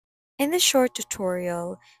In this short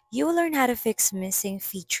tutorial, you will learn how to fix missing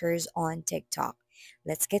features on TikTok.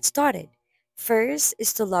 Let's get started. First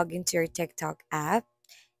is to log into your TikTok app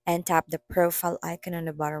and tap the profile icon on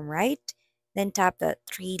the bottom right. Then tap the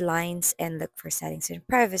three lines and look for settings and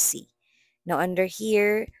privacy. Now under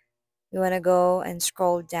here, you want to go and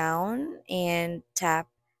scroll down and tap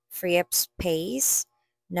free up space.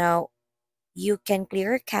 Now you can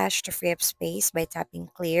clear cache to free up space by tapping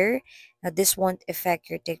clear. Now this won't affect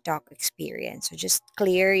your TikTok experience. So just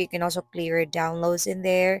clear. You can also clear your downloads in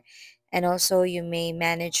there. And also you may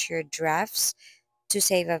manage your drafts to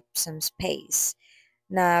save up some space.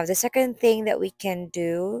 Now the second thing that we can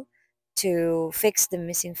do to fix the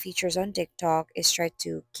missing features on TikTok is try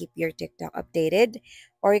to keep your TikTok updated.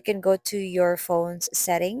 Or you can go to your phone's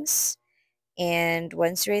settings, and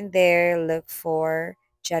once you're in there, look for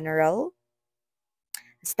general.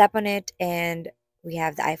 Tap on it and we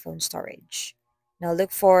have the iPhone storage. Now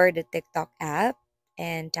look for the TikTok app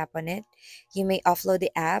and tap on it. You may offload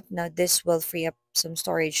the app. Now this will free up some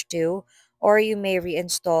storage too, or you may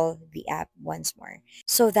reinstall the app once more.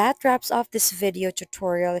 So that wraps up this video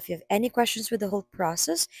tutorial. If you have any questions with the whole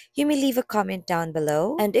process, you may leave a comment down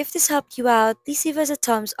below. And if this helped you out, please give us a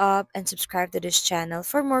thumbs up and subscribe to this channel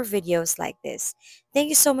for more videos like this. Thank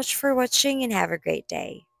you so much for watching and have a great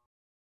day.